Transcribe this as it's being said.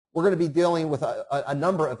we're going to be dealing with a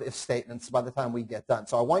number of if statements by the time we get done.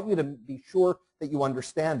 So I want you to be sure that you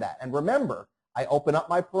understand that. And remember, I open up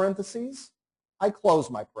my parentheses, I close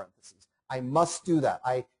my parentheses. I must do that.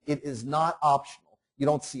 It is not optional. You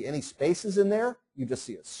don't see any spaces in there. You just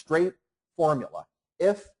see a straight formula.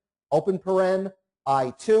 If, open paren,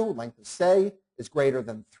 I2, length of stay, is greater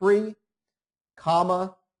than 3,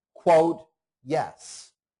 comma, quote,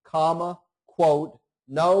 yes, comma, quote,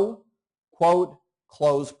 no, quote,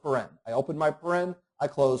 close paren. I open my paren, I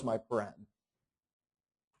close my paren.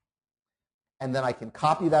 And then I can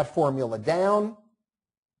copy that formula down,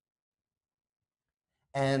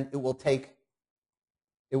 and it will take,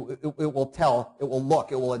 it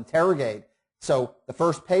will interrogate. So the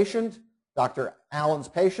first patient, Dr. Allen's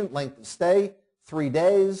patient, length of stay, 3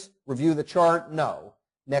 days, review the chart, no.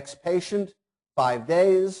 Next patient, 5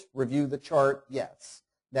 days, review the chart, yes.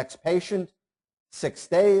 Next patient, 6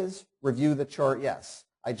 days, review the chart, yes.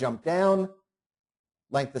 I jump down,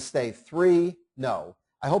 length of stay 3, no.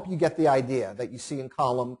 I hope you get the idea that you see in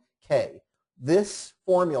column K. This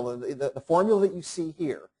formula, the formula that you see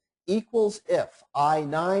here, equals if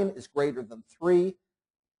I9 is greater than 3,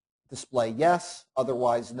 display yes,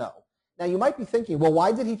 otherwise no. Now you might be thinking, well,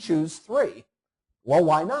 why did he choose 3? Well,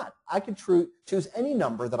 why not? I could choose any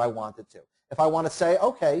number that I wanted to. If I want to say,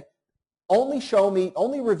 okay, only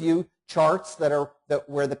review charts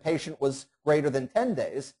where the patient was greater than 10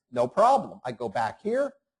 days, no problem. I go back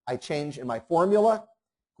here, I change in my formula,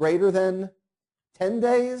 greater than 10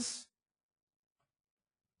 days.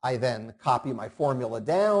 I then copy my formula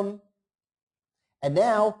down. And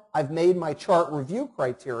now I've made my chart review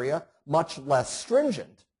criteria much less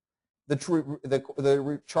stringent.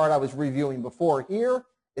 The chart I was reviewing before here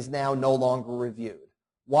is now no longer reviewed.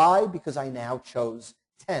 Why? Because I now chose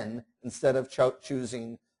 10 instead of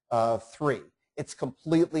choosing 3. It's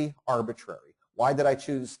completely arbitrary. Why did I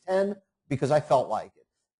choose 10? Because I felt like it.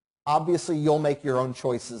 Obviously, you'll make your own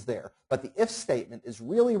choices there. But the if statement is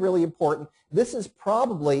really, really important. This is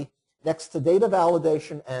probably, next to data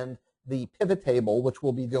validation and the pivot table, which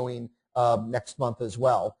we'll be doing next month as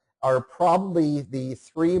well, are probably the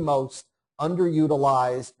 3 most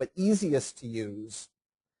underutilized but easiest to use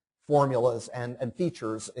formulas and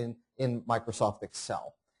features in Microsoft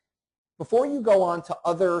Excel. Before you go on to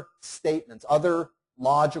other statements, other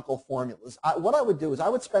logical formulas, what I would do is I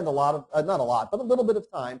would spend a lot of, not a lot, but a little bit of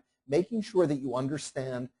time making sure that you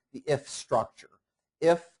understand the if structure.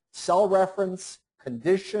 If cell reference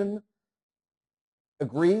condition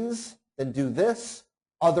agrees, then do this,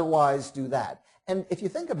 otherwise do that. And if you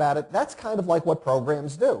think about it, that's kind of like what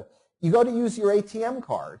programs do. You go to use your ATM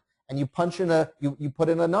card and you punch in you put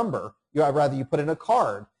in a number, you put in a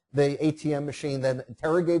card. The ATM machine then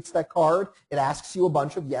interrogates that card. It asks you a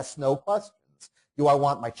bunch of yes/no questions. Do I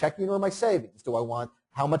want my checking or my savings?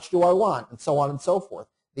 How much do I want? And so on and so forth.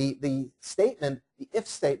 The statement, the if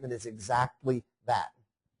statement, is exactly that.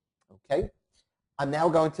 Okay? I'm now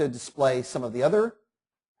going to display some of the other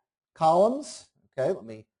columns. Okay, let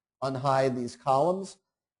me unhide these columns.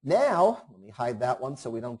 Now, let me hide that one so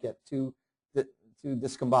we don't get too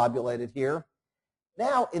discombobulated here.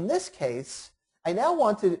 Now, in this case, I now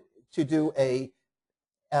want to do a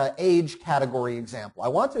age category example. I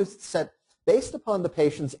want to set, based upon the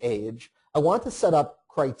patient's age, I want to set up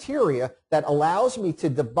criteria that allows me to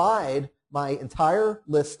divide my entire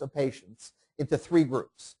list of patients into 3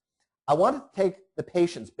 groups. I want to take the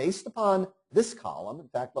patients based upon this column. In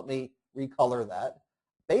fact, let me recolor that.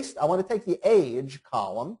 I want to take the age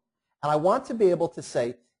column, and I want to be able to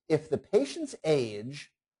say if the patient's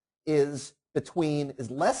age is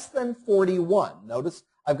less than 41. Notice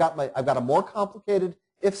I've got a more complicated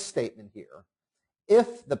if statement here.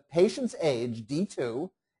 If the patient's age, D2,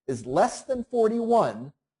 is less than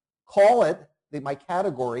 41, call it my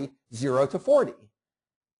category 0 to 40.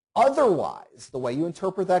 Otherwise, the way you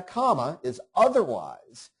interpret that comma is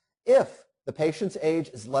otherwise. If the patient's age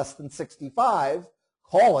is less than 65,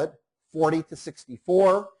 call it 40 to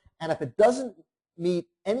 64. And if it doesn't meet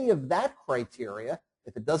any of that criteria,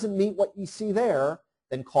 if it doesn't meet what you see there,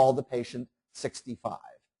 then call the patient 65.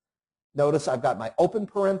 Notice I've got my open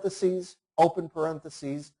parentheses, close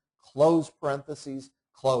parentheses,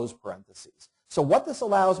 close parentheses. So what this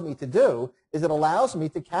allows me to do is it allows me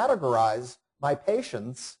to categorize my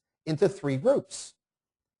patients into 3 groups.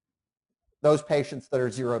 Those patients that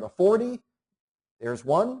are 0 to 40, there's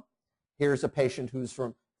one. Here's a patient who's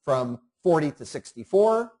from 40 to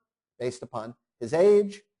 64 based upon his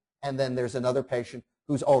age. And then there's another patient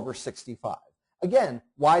who's over 65. Again,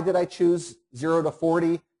 why did I choose 0 to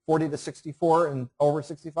 40, 40 to 64, and over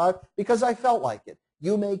 65? Because I felt like it.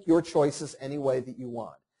 You make your choices any way that you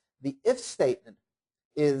want. The if statement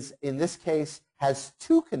is, in this case, has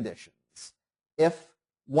two conditions. If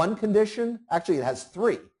one condition, actually it has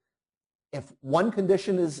three. If one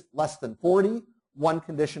condition is less than 40, one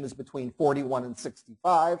condition is between 41 and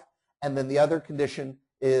 65, and then the other condition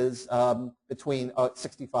is between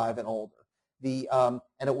 65 and older. And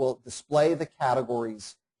it will display the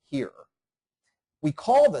categories here. We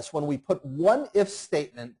call this, when we put one if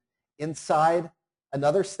statement inside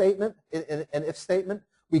another statement, an if statement,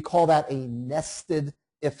 we call that a nested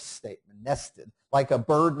if statement, nested, like a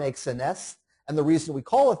bird makes a nest. And the reason we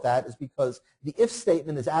call it that is because the if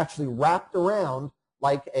statement is actually wrapped around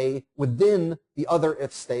like within the other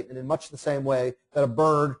if statement in much the same way that a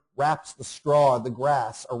bird wraps the straw, the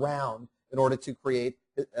grass, around in order to create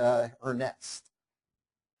her nest.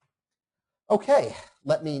 Okay,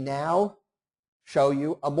 let me now show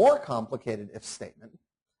you a more complicated if statement.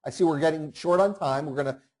 I see we're getting short on time.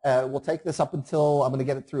 We'll take this up until I'm going to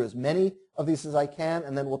get it through as many of these as I can,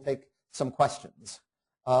 and then we'll take some questions.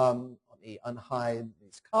 Let me unhide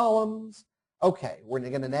these columns. Okay, we're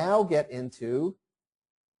going to now get into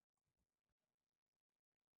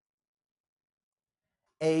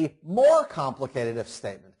a more complicated if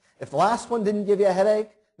statement. If the last one didn't give you a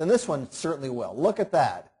headache, then this one certainly will. Look at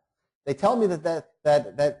that. They tell me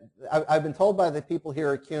that I've been told by the people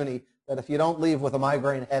here at Cuny that if you don't leave with a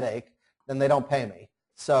migraine headache, then they don't pay me.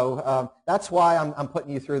 So that's why I'm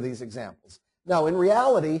putting you through these examples. Now, in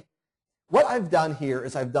reality, what I've done here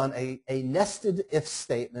is I've done a nested if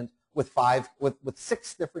statement with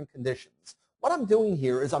 6 different conditions. What I'm doing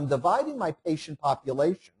here is I'm dividing my patient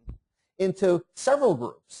population into several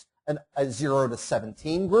groups. A 0 to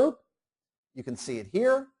 17 group, you can see it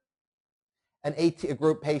here. A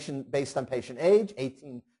group based on patient age,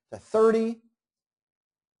 18 to 30,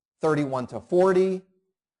 31 to 40,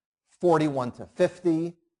 41 to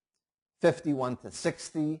 50, 51 to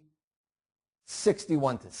 60,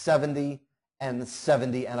 61 to 70, and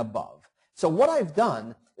 70 and above. So what I've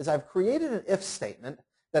done is I've created an if statement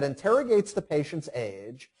that interrogates the patient's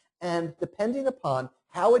age, and depending upon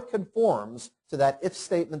how it conforms to that if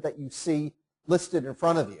statement that you see listed in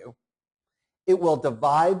front of you, it will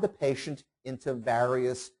divide the patient into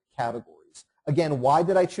various categories. Again, why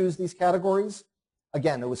did I choose these categories?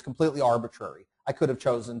 Again, it was completely arbitrary. I could have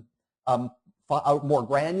chosen more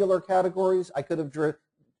granular categories. I could have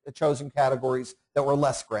chosen categories that were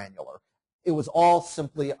less granular. It was all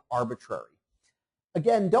simply arbitrary.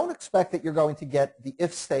 Again, don't expect that you're going to get the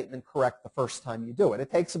if statement correct the first time you do it. It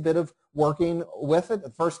takes a bit of working with it. The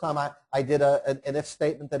first time I did an if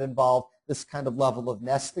statement that involved this kind of level of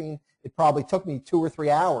nesting, it probably took me 2 or 3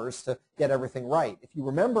 hours to get everything right. If you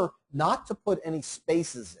remember not to put any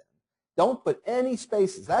spaces in, don't put any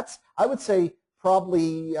spaces. That's, I would say,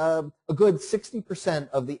 probably a good 60%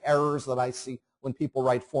 of the errors that I see when people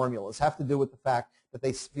write formulas have to do with the fact that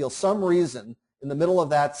they feel some reason in the middle of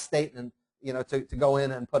that statement, to go in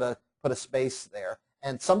and put a space there.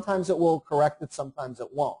 And sometimes it will correct it, sometimes it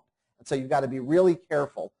won't. And so you've got to be really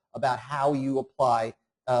careful about how you apply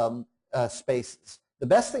spaces. The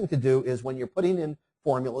best thing to do is when you're putting in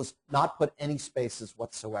formulas, not put any spaces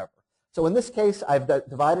whatsoever. So in this case, I've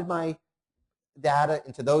divided my data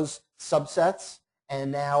into those subsets,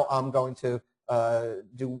 and now I'm going to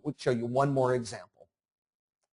show you one more example.